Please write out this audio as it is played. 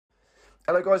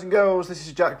Hello guys and girls, this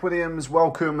is Jack Williams.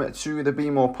 Welcome to the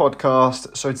Be More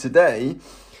podcast. So today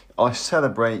I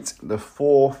celebrate the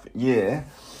 4th year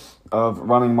of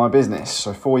running my business.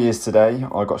 So 4 years today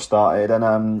I got started and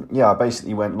I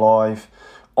basically went live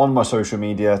on my social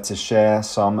media to share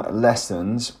some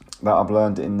lessons that I've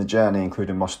learned in the journey,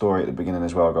 including my story at the beginning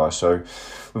as well, guys. So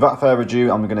without further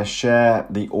ado, I'm going to share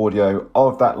the audio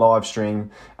of that live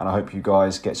stream and I hope you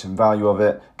guys get some value of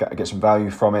it, get some value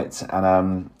from it,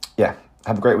 and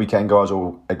have a great weekend, guys,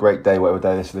 or a great day, whatever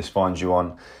day this finds you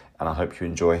on, and I hope you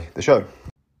enjoy the show.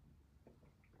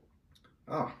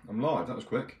 I'm live. That was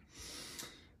quick.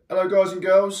 Hello, guys and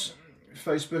girls.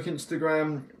 Facebook,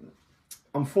 Instagram.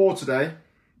 I'm 4 today.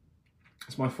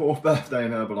 It's my 4th birthday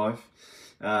in Herbalife.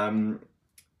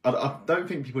 I don't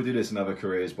think people do this in other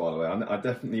careers, by the way. I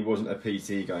definitely wasn't a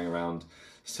PT going around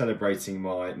celebrating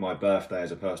my birthday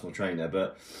as a personal trainer,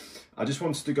 but I just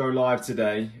wanted to go live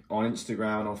today on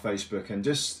Instagram and on Facebook and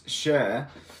just share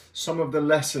some of the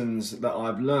lessons that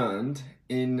I've learned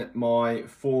in my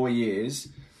 4 years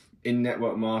in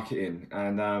network marketing.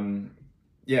 And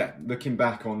looking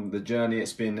back on the journey,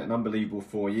 it's been an unbelievable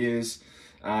 4 years.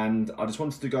 And I just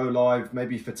wanted to go live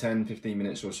maybe for 10-15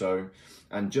 minutes or so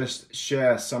and just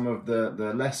share some of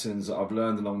the lessons that I've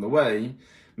learned along the way.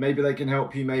 Maybe they can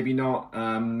help you, maybe not.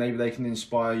 Maybe they can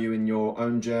inspire you in your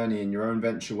own journey, in your own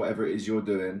venture, whatever it is you're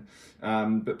doing.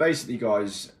 But basically,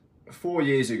 guys, 4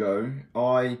 years ago,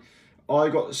 I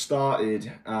got started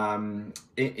in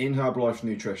Herbalife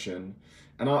Nutrition,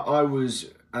 and I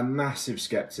was a massive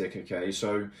skeptic, okay?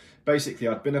 So basically,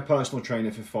 I'd been a personal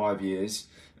trainer for 5 years.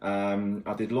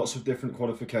 I did lots of different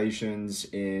qualifications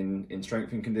in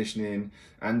strength and conditioning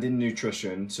and in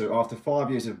nutrition. So after 5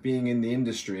 years of being in the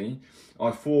industry, I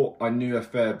thought I knew a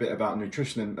fair bit about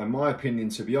nutrition, and my opinion,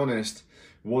 to be honest,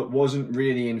 wasn't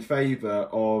really in favour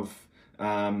of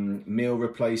meal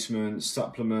replacements,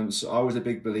 supplements. I was a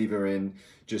big believer in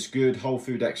just good whole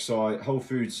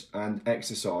foods and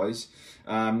exercise.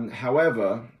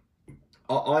 However,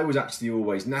 I was actually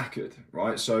always knackered,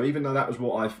 right? So even though that was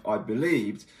what I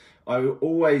believed, I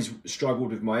always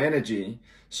struggled with my energy.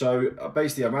 So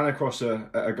basically I ran across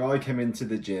a guy came into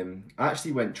the gym. I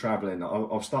actually went traveling.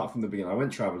 I'll start from the beginning. I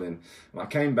went traveling and I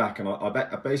came back and I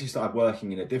basically started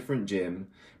working in a different gym.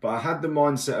 But I had the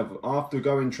mindset of after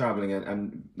going traveling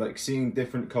and like seeing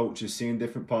different cultures, seeing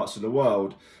different parts of the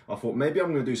world, I thought maybe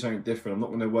I'm going to do something different. I'm not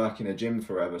going to work in a gym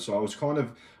forever. So I was kind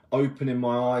of opening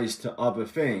my eyes to other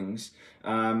things.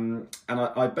 And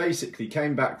I basically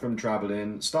came back from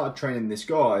traveling, started training this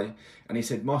guy, and he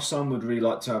said, my son would really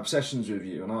like to have sessions with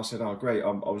you. And I said, oh, great. I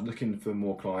was looking for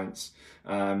more clients.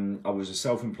 I was a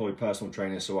self-employed personal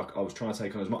trainer, so I was trying to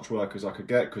take on as much work as I could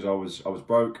get because I was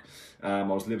broke. I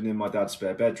was living in my dad's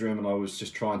spare bedroom and I was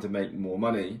just trying to make more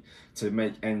money to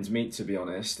make ends meet, to be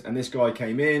honest. And this guy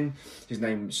came in, his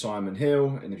name's Simon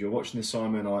Hill. And if you're watching this,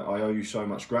 Simon, I owe you so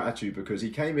much gratitude because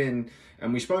he came in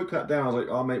and we spoke that down. I was like,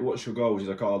 oh mate, what's your goals? He's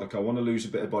like, I want to lose a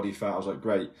bit of body fat. I was like,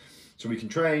 great. So we can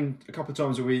train a couple of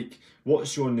times a week.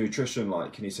 What's your nutrition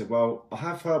like? And he said, well, I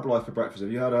have Herbalife for breakfast.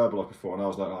 Have you heard of Herbalife before? And I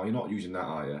was like, oh, you're not using that,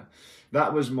 are you?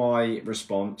 That was my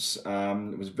response.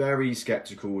 It was very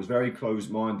skeptical, was very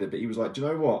closed-minded. But he was like, do you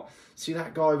know what? See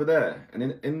that guy over there?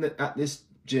 And at this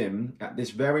gym, at this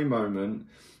very moment,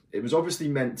 it was obviously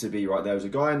meant to be, right? There was a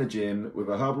guy in the gym with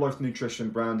a Herbalife Nutrition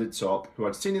branded top who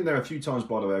I'd seen in there a few times,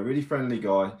 by the way, a really friendly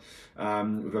guy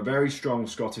with a very strong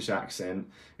Scottish accent. And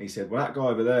he said, well, that guy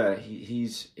over there, he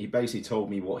basically told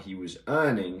me what he was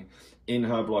earning in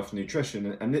Herbalife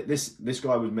Nutrition. And this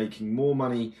guy was making more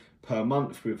money per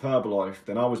month with Herbalife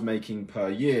than I was making per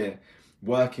year,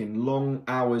 working long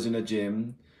hours in a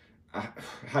gym. I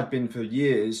had been for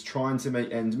years trying to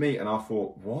make ends meet. And I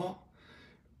thought, what?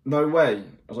 No way.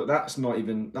 I was like, that's not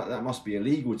even, that must be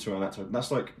illegal to earn that time. That's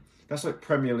like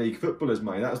Premier League footballers'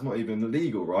 money. That's not even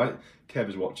legal, right? Kev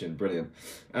is watching, brilliant.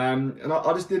 And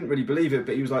I just didn't really believe it,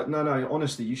 but he was like, no,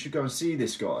 honestly, you should go and see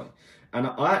this guy. And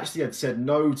I actually had said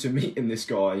no to meeting this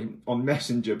guy on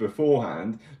Messenger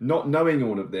beforehand, not knowing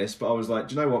all of this, but I was like,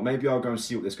 do you know what? Maybe I'll go and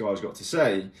see what this guy's got to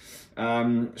say.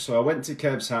 So I went to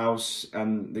Kev's house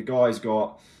and the guy's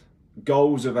got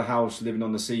goals of a house living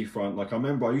on the seafront. Like I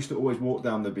remember I used to always walk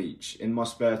down the beach in my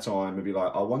spare time and be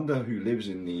like, I wonder who lives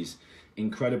in these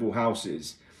incredible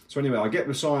houses. So anyway, I get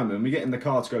with Simon, we get in the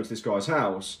car to go to this guy's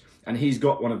house and he's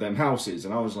got one of them houses.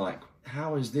 And I was like,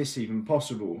 how is this even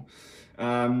possible?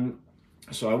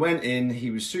 So I went in,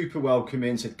 he was super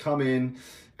welcoming, said come in.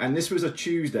 And this was a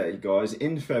Tuesday, guys,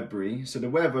 in February. So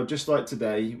the weather, just like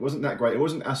today, wasn't that great. It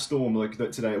wasn't as stormy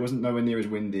like today. It wasn't nowhere near as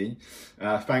windy,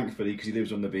 thankfully, because he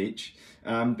lives on the beach.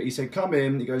 But he said, come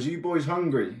in. He goes, you boys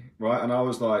hungry, right? And I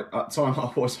was like, at the time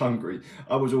I was hungry.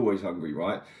 I was always hungry,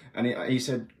 right? And he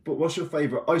said, but what's your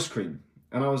favourite ice cream?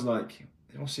 And I was like,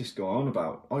 what's this guy on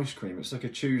about? Ice cream? It's like a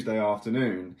Tuesday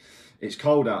afternoon. It's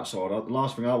cold outside. The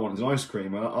last thing I want is ice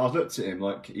cream. And I looked at him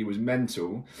like he was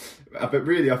mental. But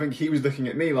really, I think he was looking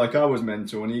at me like I was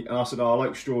mental. And I said, oh, I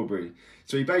like strawberry.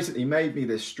 So he basically made me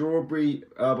this strawberry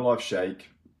Herbalife shake,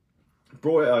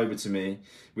 brought it over to me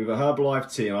with a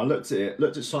Herbalife tea. And I looked at it,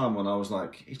 looked at Simon. I was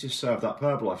like, he just served up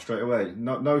Herbalife straight away.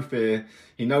 No fear.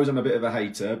 He knows I'm a bit of a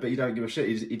hater, but he don't give a shit.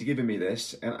 He's giving me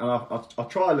this. And I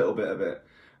try a little bit of it.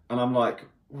 And I'm like,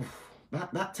 oof.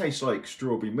 That tastes like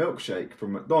strawberry milkshake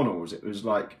from McDonald's. It was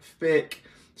like thick,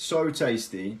 so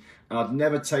tasty, and I'd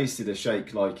never tasted a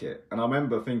shake like it. And I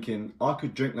remember thinking I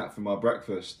could drink that for my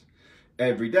breakfast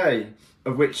every day,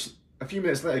 of which a few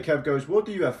minutes later Kev goes, what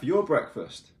do you have for your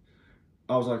breakfast?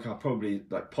 I was like, I'll probably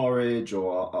like porridge,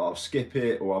 or I'll skip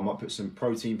it, or I might put some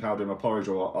protein powder in my porridge,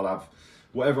 or I'll have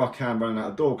whatever I can running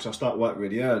out the door because I start work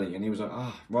really early. And he was like,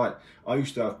 right, I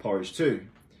used to have porridge too.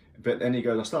 But then he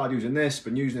goes, I started using this,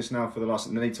 been using this now for the last,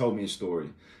 and then he told me his story.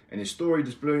 And his story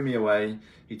just blew me away.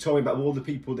 He told me about all the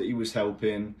people that he was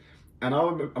helping. And I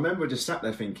remember just sat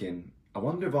there thinking, I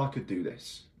wonder if I could do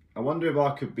this. I wonder if I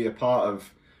could be a part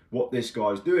of what this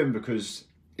guy's doing, because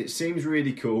it seems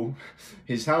really cool.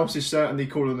 His house is certainly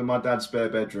cooler than my dad's spare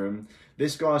bedroom.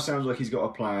 This guy sounds like he's got a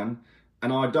plan,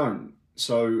 and I don't.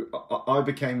 So I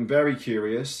became very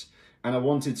curious, and I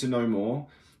wanted to know more.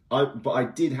 But I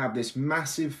did have this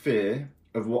massive fear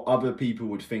of what other people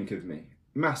would think of me.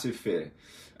 Massive fear.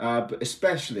 But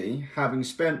especially having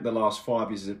spent the last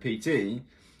 5 years as a PT,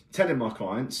 telling my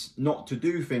clients not to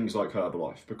do things like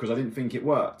Herbalife because I didn't think it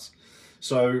worked.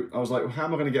 So I was like, well, how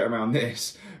am I going to get around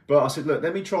this? But I said, look,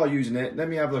 let me try using it. Let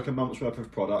me have like a month's worth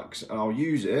of products and I'll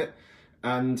use it.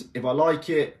 And if I like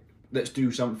it, let's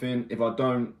do something. If I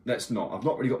don't, let's not. I've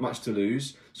not really got much to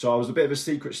lose. So I was a bit of a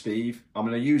secret Steve. I'm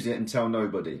going to use it and tell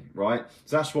nobody, right?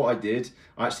 So that's what I did.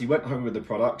 I actually went home with the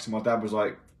products and my dad was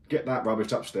like, get that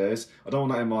rubbish upstairs. I don't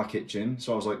want that in my kitchen.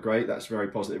 So I was like, great, that's a very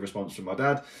positive response from my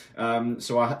dad.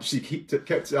 So I actually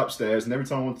kept it upstairs, and every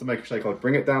time I wanted to make a shake, I'd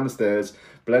bring it down the stairs,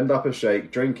 blend up a shake,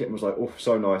 drink it, and was like, oh,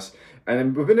 so nice. And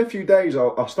then within a few days,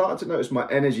 I started to notice my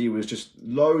energy was just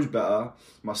loads better.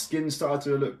 My skin started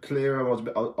to look clearer.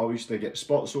 I used to get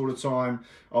spots all the time.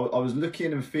 I was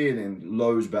looking and feeling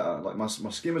loads better. Like my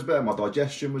skin was better, my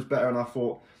digestion was better, and I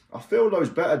thought, I feel loads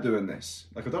better doing this.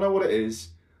 Like, I don't know what it is,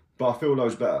 but I feel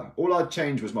loads better. All I'd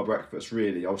changed was my breakfast,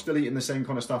 really. I was still eating the same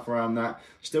kind of stuff around that,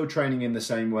 still training in the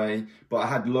same way, but I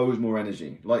had loads more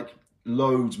energy, like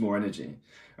loads more energy.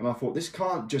 And I thought, this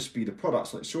can't just be the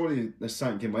products. Like, surely there's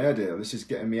something in my head here. This is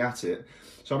getting me at it.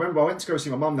 So I remember I went to go see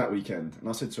my mum that weekend, and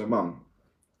I said to her, Mum,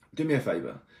 do me a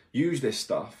favour. Use this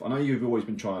stuff. I know you've always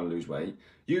been trying to lose weight.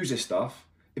 Use this stuff.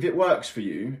 If it works for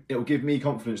you, it'll give me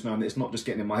confidence knowing that it's not just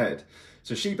getting in my head.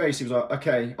 So she basically was like,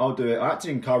 okay, I'll do it. I had to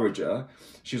encourage her.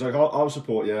 She was like, I'll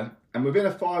support you. And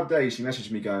within 5 days, she messaged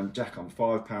me going, Jack, I'm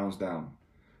 5 pounds down.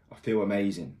 I feel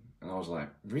amazing. And I was like,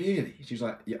 really? She's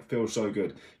like, yeah, it feels so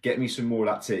good. Get me some more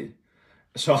of that tea.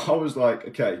 So I was like,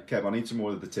 okay, Kev, I need some more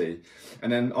of the tea.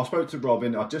 And then I spoke to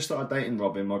Robin. I just started dating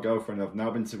Robin, my girlfriend I've now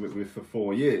been with for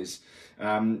 4 years.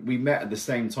 We met at the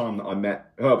same time that I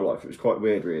met Herbalife. It was quite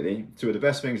weird, really. Two of the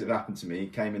best things that happened to me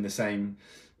came in the same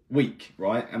week,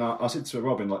 right? And I said to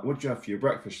Robin, like, what did you have for your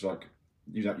breakfast? She's like,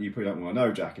 you probably don't want to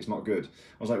know, Jack, it's not good.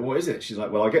 I was like, what is it? She's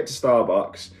like, well, I get to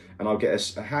Starbucks and I'll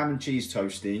get a ham and cheese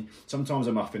toasty, sometimes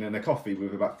a muffin and a coffee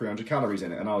with about 300 calories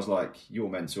in it. And I was like, you're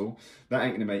mental. That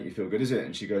ain't going to make you feel good, is it?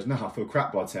 And she goes, no, I feel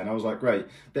crap by 10. I was like, great,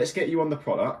 let's get you on the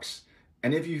products.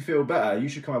 And if you feel better, you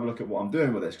should come have a look at what I'm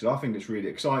doing with this, because I think it's really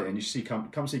exciting. You should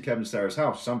come see Kevin and Sarah's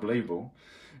house. It's unbelievable.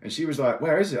 And she was like,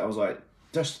 where is it? I was like,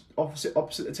 just opposite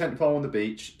the tent pole on the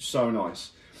beach. So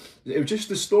nice. It was just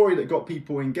the story that got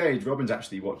people engaged. Robin's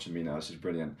actually watching me now. This is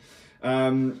brilliant.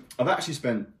 I've actually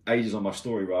spent ages on my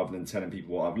story rather than telling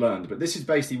people what I've learned. But this is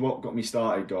basically what got me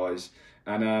started, guys.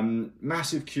 And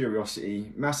massive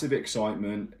curiosity, massive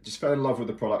excitement. Just fell in love with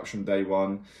the products from day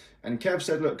one. And Kev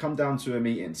said, look, come down to a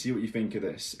meeting, see what you think of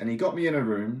this. And he got me in a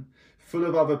room full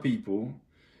of other people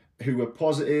who were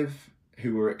positive,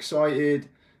 who were excited.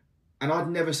 And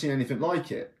I'd never seen anything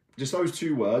like it. Just those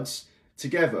 2 words,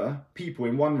 together, people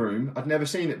in one room. I'd never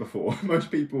seen it before.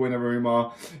 Most people in a room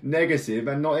are negative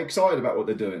and not excited about what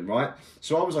they're doing, right?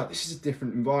 So I was like, this is a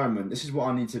different environment. This is what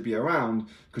I need to be around,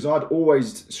 because I'd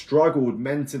always struggled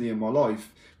mentally in my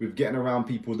life with getting around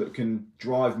people that can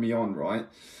drive me on, right?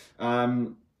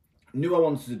 Knew I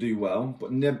wanted to do well,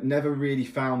 but never really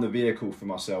found the vehicle for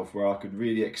myself where I could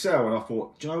really excel. And I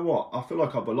thought, do you know what? I feel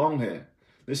like I belong here.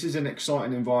 This is an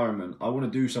exciting environment. I want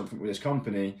to do something with this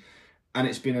company. And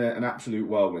it's been an absolute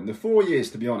whirlwind. The 4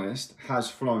 years, to be honest, has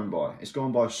flown by. It's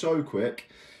gone by so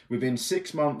quick. Within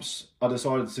 6 months, I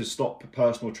decided to stop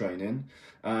personal training,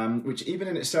 which even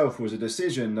in itself was a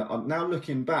decision that I'm now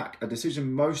looking back, a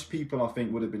decision most people I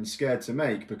think would have been scared to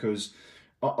make, because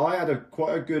I had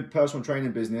quite a good personal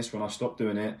training business when I stopped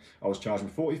doing it. I was charging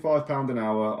 £45 an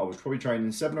hour. I was probably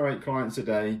training 7 or 8 clients a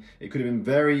day. It could have been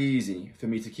very easy for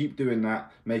me to keep doing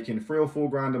that, making 3 or 4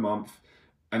 grand a month.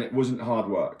 And it wasn't hard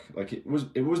work. Like it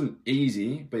wasn't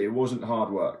easy, but it wasn't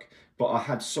hard work. But I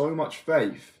had so much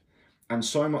faith and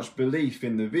so much belief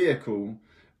in the vehicle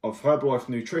of Herbalife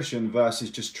Nutrition versus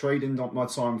just trading my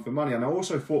time for money. And I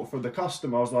also thought for the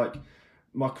customer, I was like,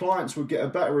 my clients would get a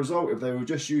better result if they were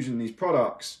just using these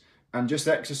products and just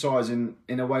exercising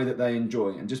in a way that they enjoy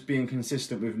and just being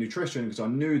consistent with nutrition, because I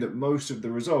knew that most of the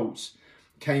results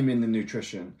came in the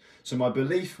nutrition. So my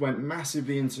belief went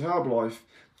massively into Herbalife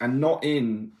and not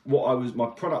in my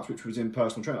product, which was in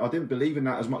personal training. I didn't believe in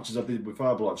that as much as I did with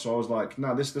Herbalife. So I was like,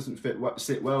 no, this doesn't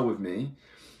sit well with me.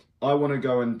 I want to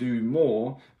go and do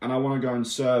more, and I want to go and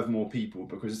serve more people.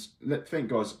 Because think,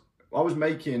 guys, I was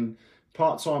making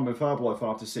part-time with Herbalife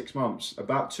after 6 months,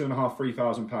 about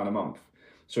 £2,500–3,000 a month.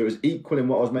 So it was equaling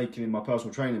what I was making in my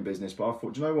personal training business. But I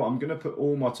thought, you know what, I'm going to put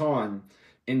all my time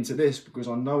into this because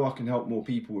I know I can help more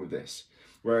people with this.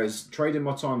 Whereas trading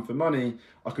my time for money,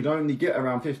 I could only get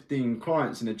around 15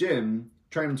 clients in a gym,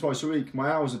 training twice a week.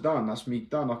 My hours are done. That's me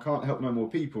done. I can't help no more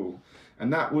people.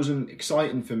 And that wasn't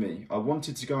exciting for me. I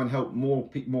wanted to go and help more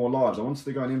lives. I wanted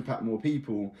to go and impact more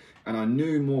people. And I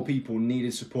knew more people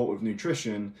needed support with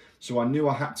nutrition. So I knew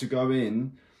I had to go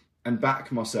in and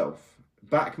back myself,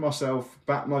 back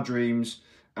my dreams,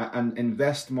 and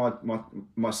invest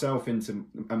myself into,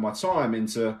 and my time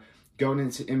into going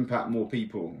into impact more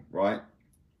people, right?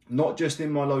 Not just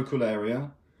in my local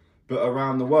area, but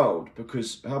around the world,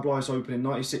 because Herbalife's open in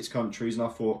 96 countries, and I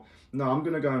thought, no, I'm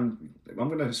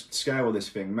going to scale this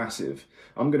thing massive.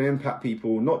 I'm going to impact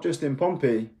people, not just in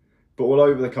Pompey, but all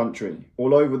over the country,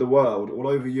 all over the world, all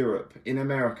over Europe, in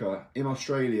America, in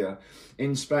Australia,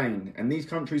 in Spain. And these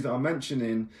countries that I'm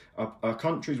mentioning are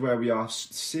countries where we are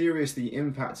seriously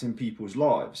impacting people's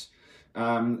lives.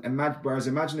 Whereas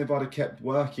imagine if I'd have kept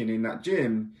working in that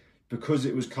gym because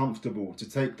it was comfortable to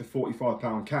take the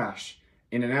 £45 cash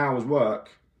in an hour's work,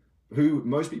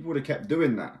 most people would have kept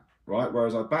doing that, right?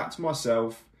 Whereas I backed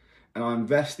myself and I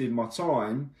invested my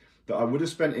time that I would have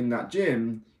spent in that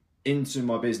gym into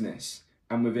my business.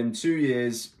 And within 2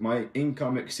 years, my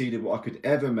income exceeded what I could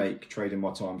ever make trading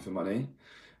my time for money.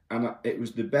 And it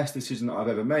was the best decision that I've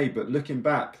ever made. But looking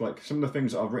back, like some of the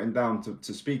things that I've written down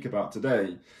to speak about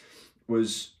today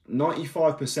was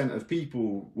 95% of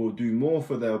people will do more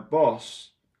for their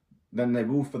boss than they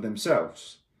will for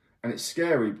themselves. And it's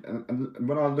scary. And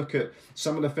when I look at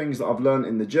some of the things that I've learned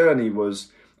in the journey,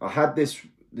 was I had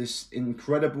this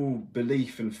incredible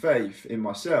belief and faith in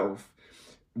myself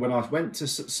when I went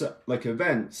to like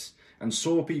events and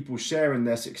saw people sharing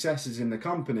their successes in the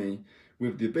company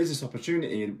with the business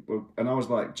opportunity. And I was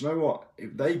like, do you know what?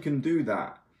 If they can do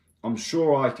that, I'm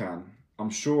sure I can. I'm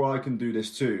sure I can do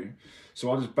this too. So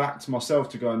I just backed myself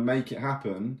to go and make it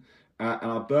happen.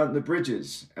 And I burnt the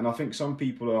bridges. And I think some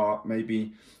people are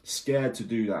maybe scared to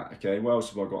do that. Okay, what else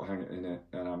have I got hanging in it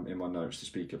in my notes to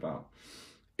speak about?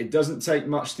 It doesn't take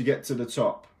much to get to the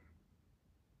top.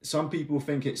 Some people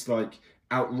think it's like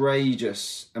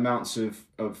outrageous amounts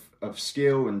of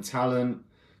skill and talent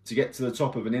to get to the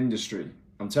top of an industry.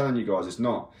 I'm telling you guys, it's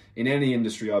not. In any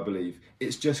industry, I believe.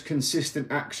 It's just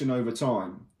consistent action over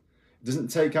time. It doesn't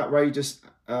take outrageous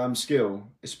skill,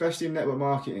 especially in network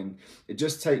marketing. It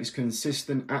just takes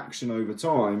consistent action over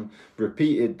time,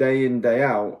 repeated day in, day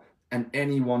out, and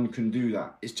anyone can do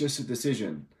that. It's just a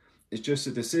decision. It's just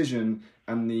a decision,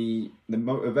 and the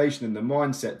motivation and the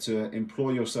mindset to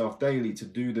employ yourself daily to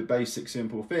do the basic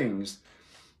simple things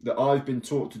that I've been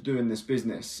taught to do in this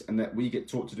business, and that we get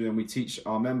taught to do, and we teach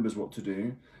our members what to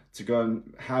do to go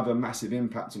and have a massive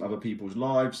impact on other people's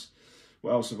lives.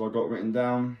 What else have I got written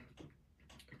down?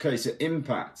 Okay, so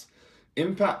impact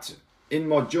in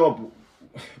my job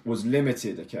was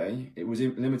limited, okay? It was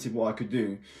limited what I could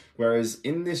do. Whereas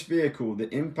in this vehicle, the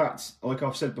impact, like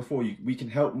I've said before, we can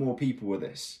help more people with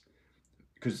this.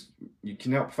 because you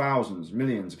can help thousands,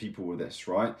 millions of people with this,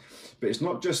 right? But it's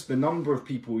not just the number of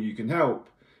people you can help,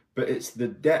 but it's the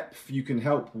depth you can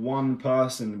help one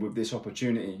person with this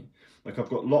opportunity. Like I've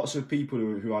got lots of people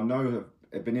who I know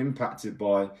have been impacted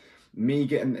by me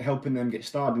helping them get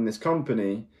started in this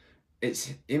company.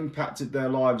 It's impacted their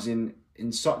lives in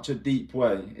such a deep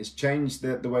way. It's changed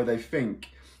the way they think.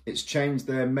 It's changed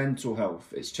their mental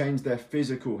health. It's changed their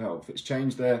physical health. It's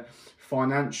changed their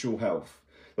financial health.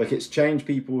 Like it's changed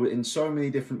people in so many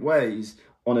different ways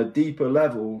on a deeper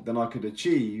level than I could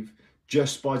achieve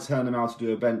just by telling them how to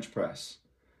do a bench press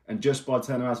and just by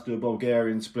telling them how to do a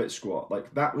Bulgarian split squat.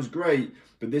 Like that was great,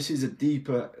 but this is a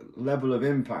deeper level of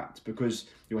impact because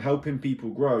you're helping people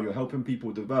grow, you're helping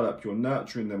people develop, you're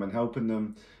nurturing them and helping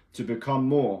them to become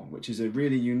more, which is a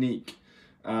really unique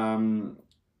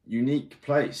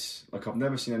place. Like I've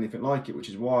never seen anything like it, which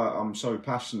is why I'm so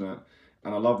passionate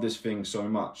and I love this thing so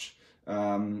much.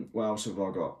 What else have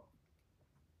I got?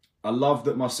 I love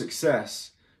that my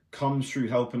success comes through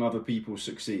helping other people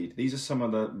succeed. These are some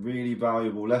of the really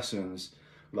valuable lessons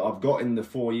that I've got in the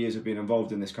 4 years of being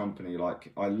involved in this company.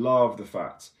 Like I love the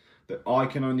fact that I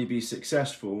can only be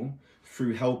successful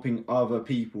through helping other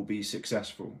people be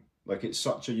successful. Like it's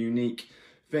such a unique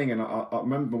thing. And I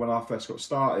remember when I first got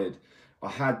started, I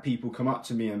had people come up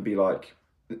to me and be like,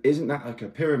 isn't that like a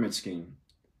pyramid scheme?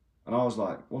 And I was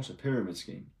like, what's a pyramid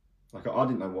scheme? Like I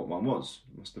didn't know what one was.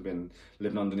 Must have been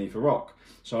living underneath a rock.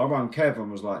 So I rang Kev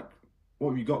and was like,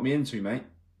 what have you got me into, mate?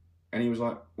 And he was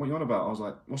like, what are you on about? I was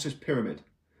like, what's this pyramid?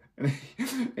 And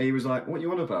he was like, what are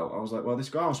you on about? I was like, well, this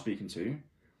guy I'm speaking to,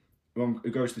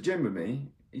 who goes to the gym with me,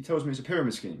 he tells me it's a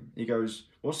pyramid scheme. He goes,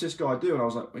 what's this guy do? And I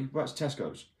was like, well, he works at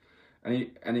Tesco's.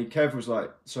 And Kev was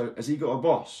like, so has he got a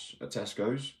boss at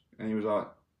Tesco's? And he was like,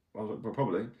 I was like, well,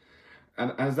 probably.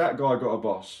 And has that guy got a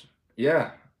boss?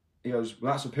 Yeah. He goes,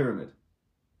 well, that's a pyramid.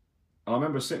 And I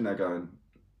remember sitting there going,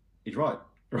 he's right,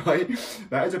 right?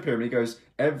 That is a pyramid. He goes,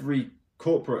 every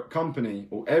corporate company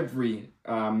or every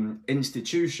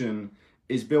institution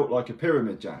is built like a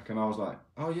pyramid, Jack. And I was like,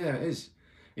 oh yeah, it is.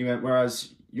 He went, whereas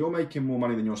you're making more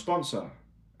money than your sponsor.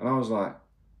 And I was like,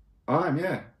 I am,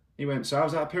 yeah. He went, so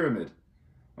how's that a pyramid?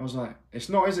 I was like, it's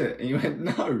not, is it? And he went,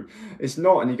 no, it's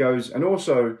not. And he goes, and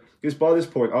also, because by this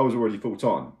point, I was already full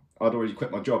time. I'd already quit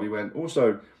my job. He went,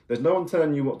 also, there's no one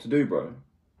telling you what to do, bro.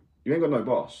 You ain't got no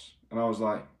boss. And I was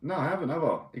like, no, I haven't, have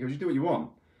I? He goes, you do what you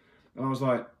want. And I was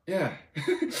like, yeah.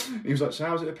 He was like, so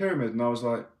how's it a pyramid? And I was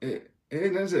like, it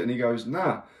isn't, is it? And he goes,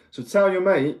 nah. So tell your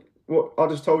mate what I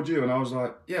just told you. And I was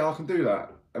like, yeah, I can do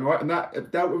that. And right, and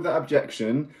that dealt with that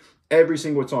objection every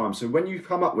single time. So when you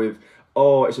come up with,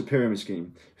 oh, it's a pyramid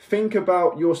scheme, think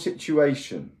about your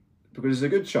situation, because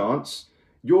there's a good chance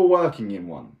you're working in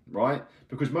one, right?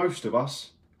 Because most of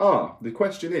us are. The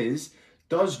question is,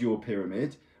 does your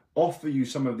pyramid offer you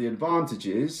some of the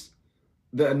advantages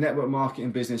that a network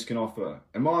marketing business can offer?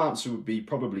 And my answer would be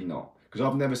probably not, because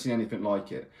I've never seen anything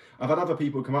like it. I've had other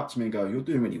people come up to me and go, you're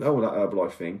doing really well with that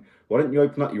Herbalife thing. Why don't you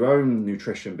open up your own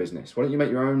nutrition business? Why don't you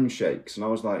make your own shakes? And I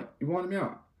was like, you're winding me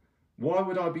up. Why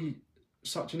would I be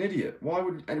such an idiot? Why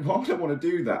would I want to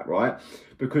do that, right?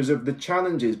 Because of the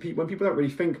challenges. When people don't really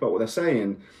think about what they're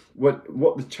saying, what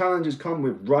the challenges come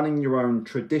with running your own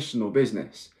traditional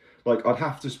business. Like I'd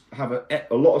have to have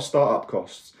a lot of startup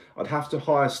costs. I'd have to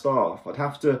hire staff. I'd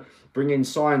have to bring in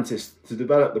scientists to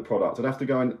develop the product. I'd have to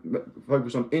go and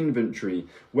focus on inventory,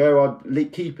 where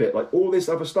I'd keep it, like all this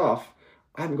other stuff.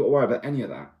 I haven't got to worry about any of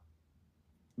that.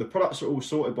 The products are all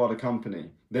sorted by the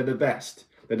company. They're the best.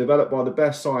 They're developed by the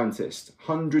best scientists.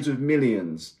 Hundreds of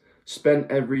millions spent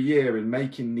every year in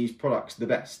making these products the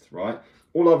best, right?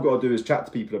 All I've got to do is chat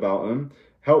to people about them,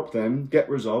 help them get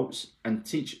results, and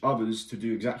teach others to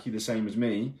do exactly the same as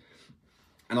me.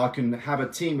 And I can have a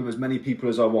team of as many people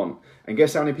as I want. And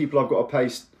guess how many people I've got to pay,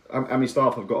 how many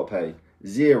staff I've got to pay?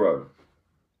 Zero,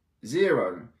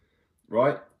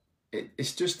 right?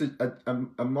 It's just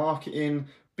a marketing,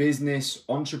 business,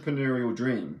 entrepreneurial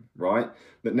dream, right?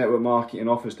 That network marketing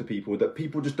offers to people that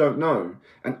people just don't know.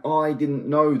 And I didn't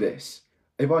know this.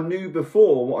 If I knew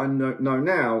before what I know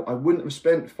now, I wouldn't have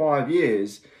spent 5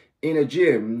 years in a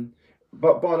gym.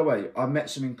 But by the way, I've met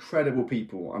some incredible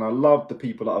people and I love the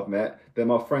people that I've met. They're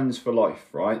my friends for life,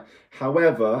 right?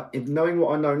 However, if knowing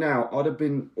what I know now, I'd have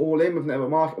been all in with network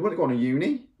marketing. I wouldn't have gone to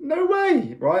uni. No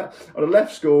way, right? I'd have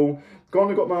left school, gone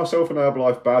and got myself an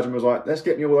Herbalife badge and was like, let's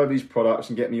get me all over these products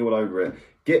and get me all over it.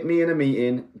 Get me in a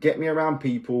meeting, get me around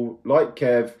people like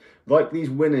Kev, like these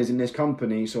winners in this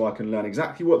company, so I can learn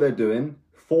exactly what they're doing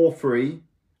for free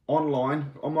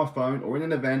online, on my phone, or in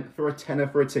an event for a tenner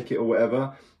for a ticket or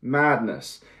whatever.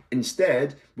 Madness.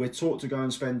 Instead, we're taught to go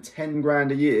and spend 10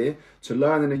 grand a year to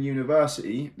learn in a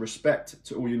university, respect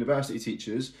to all university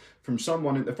teachers, from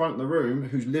someone at the front of the room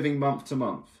who's living month to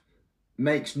month.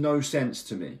 Makes no sense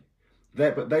to me.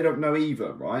 But they don't know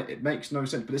either, right? It makes no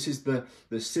sense. But this is the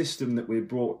system that we're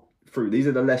brought through. These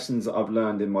are the lessons that I've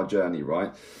learned in my journey,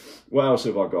 right? What else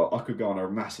have I got? I could go on a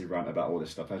massive rant about all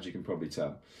this stuff, as you can probably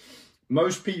tell.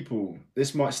 Most people,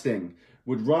 this might sting,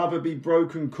 would rather be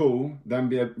broke and cool than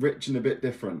be rich and a bit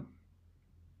different.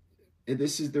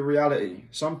 This is the reality.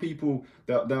 Some people,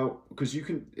 because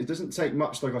it doesn't take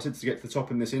much, like I said, to get to the top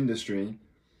in this industry.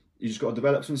 You just got to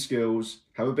develop some skills,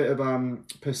 have a bit of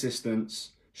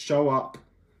persistence, show up,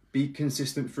 be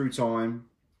consistent through time,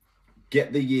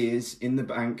 get the years in the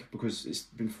bank, because it's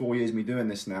been 4 years of me doing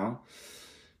this now.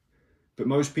 But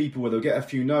most people, they'll get a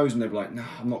few no's and they'll be like, nah,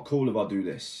 I'm not cool if I do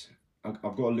this. I've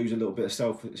got to lose a little bit of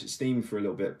self-esteem for a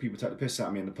little bit. People take the piss out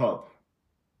of me in the pub.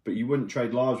 But you wouldn't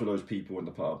trade lives with those people in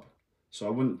the pub. So I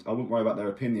wouldn't worry about their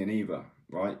opinion either,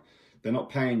 right? They're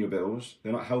not paying your bills.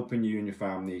 They're not helping you and your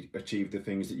family achieve the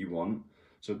things that you want.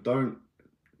 So don't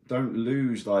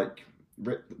lose, like,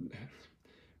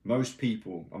 most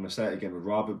people, I'm going to say it again, would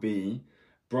rather be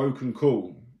broke and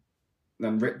cool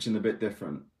than rich and a bit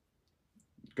different.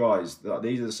 Guys,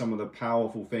 these are some of the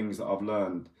powerful things that I've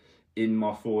learned in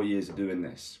my 4 years of doing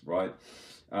this, right?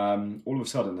 All of a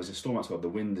sudden, there's a storm outside. The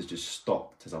wind has just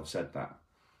stopped as I've said that.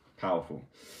 Powerful.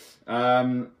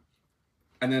 And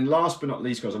then last but not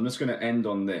least, guys, I'm just going to end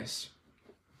on this.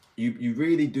 You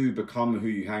really do become who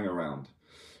you hang around.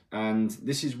 And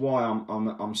this is why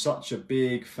I'm such a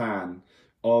big fan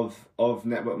of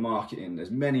network marketing.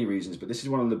 There's many reasons, but this is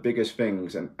one of the biggest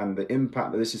things, and the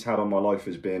impact that this has had on my life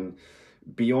has been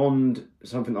beyond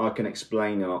something I can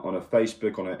explain on a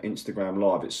Facebook, on an Instagram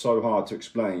live. It's so hard to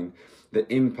explain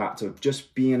the impact of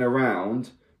just being around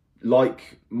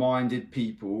like-minded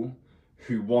people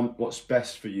who want what's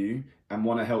best for you and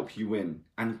want to help you win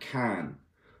and can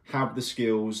have the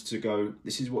skills to go,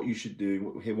 this is what you should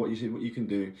do, what you can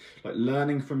do. Like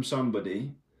learning from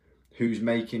somebody who's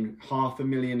making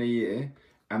 $500,000 a year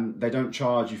and they don't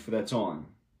charge you for their time.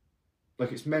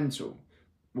 Like, it's mental.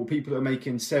 Well, people are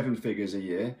making 7 figures a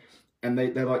year and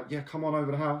they're like, yeah, come on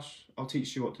over the house, I'll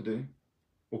teach you what to do.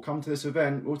 Or come to this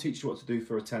event, we'll teach you what to do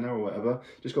for a tenner or whatever.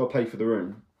 Just got to pay for the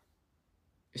room.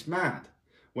 It's mad.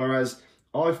 Whereas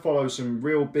I follow some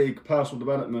real big personal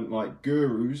development like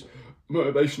gurus,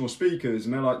 motivational speakers,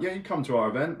 and they're like, yeah, you come to our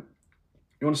event.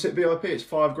 You want to sit VIP? It's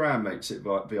 $5 grand, mate, sit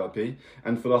VIP.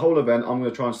 And for the whole event, I'm going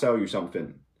to try and sell you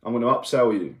something. I'm going to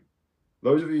upsell you.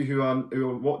 Those of you who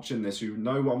are watching this, who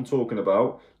know what I'm talking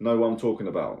about, know what I'm talking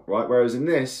about, right? Whereas in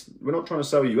this, we're not trying to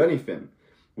sell you anything.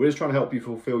 We're just trying to help you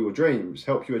fulfill your dreams,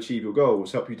 help you achieve your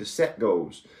goals, help you to set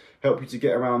goals, help you to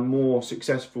get around more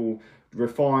successful,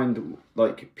 refined,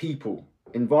 like, people.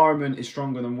 Environment is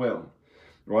stronger than will,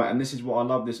 right? And this is what I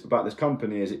love about this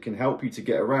company, is it can help you to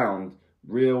get around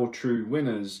real, true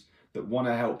winners that want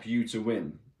to help you to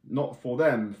win. Not for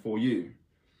them, for you.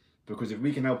 Because if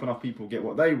we can help enough people get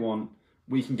what they want,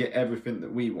 we can get everything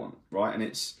that we want, right? And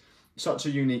it's such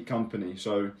a unique company.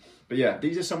 So, but yeah,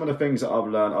 these are some of the things that I've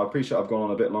learned. I appreciate I've gone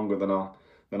on a bit longer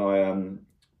than I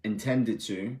intended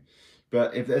to.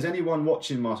 But if there's anyone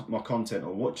watching my content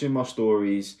or watching my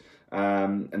stories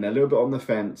and they're a little bit on the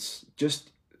fence,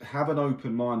 just have an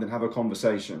open mind and have a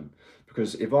conversation.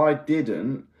 Because if I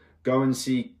didn't go and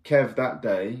see Kev that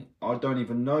day, I don't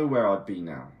even know where I'd be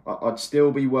now. I'd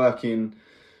still be working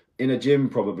in a gym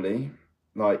probably,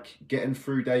 like getting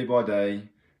through day by day,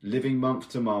 living month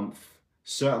to month,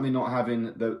 certainly not having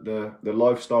the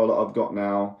lifestyle that I've got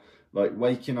now, like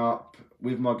waking up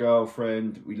with my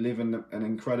girlfriend, we live in an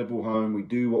incredible home, we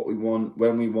do what we want,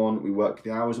 when we want, we work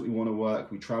the hours that we want to work,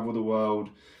 we travel the world,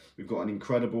 we've got an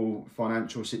incredible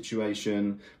financial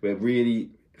situation, we're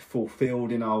really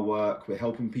fulfilled in our work, we're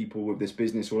helping people with this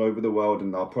business all over the world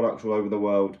and our products all over the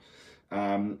world.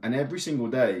 And every single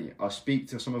day I speak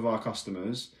to some of our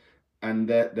customers and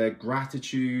their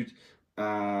gratitude,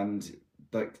 and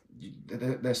like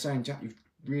they're saying, Jack, you've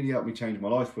really helped me change my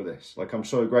life with this. Like, I'm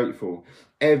so grateful.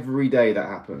 Every day that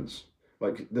happens.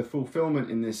 Like, the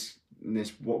fulfillment in this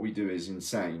what we do is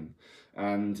insane.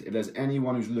 And if there's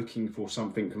anyone who's looking for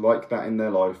something like that in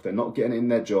their life, they're not getting it in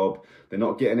their job, they're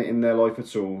not getting it in their life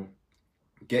at all,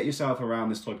 get yourself around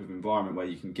this type of environment where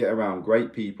you can get around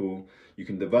great people, you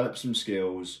can develop some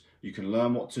skills, you can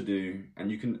learn what to do, and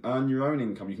you can earn your own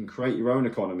income, you can create your own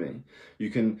economy, you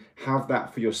can have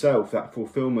that for yourself, that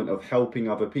fulfillment of helping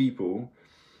other people.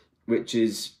 which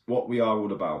is what we are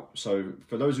all about. So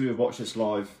for those of you who have watched this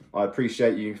live, I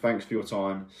appreciate you. Thanks for your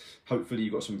time. Hopefully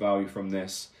you got some value from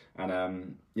this.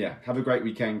 And yeah, have a great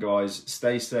weekend, guys.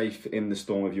 Stay safe in the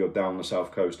storm if you're down the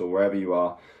south coast or wherever you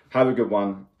are. Have a good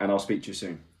one, and I'll speak to you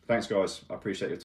soon. Thanks, guys. I appreciate your time.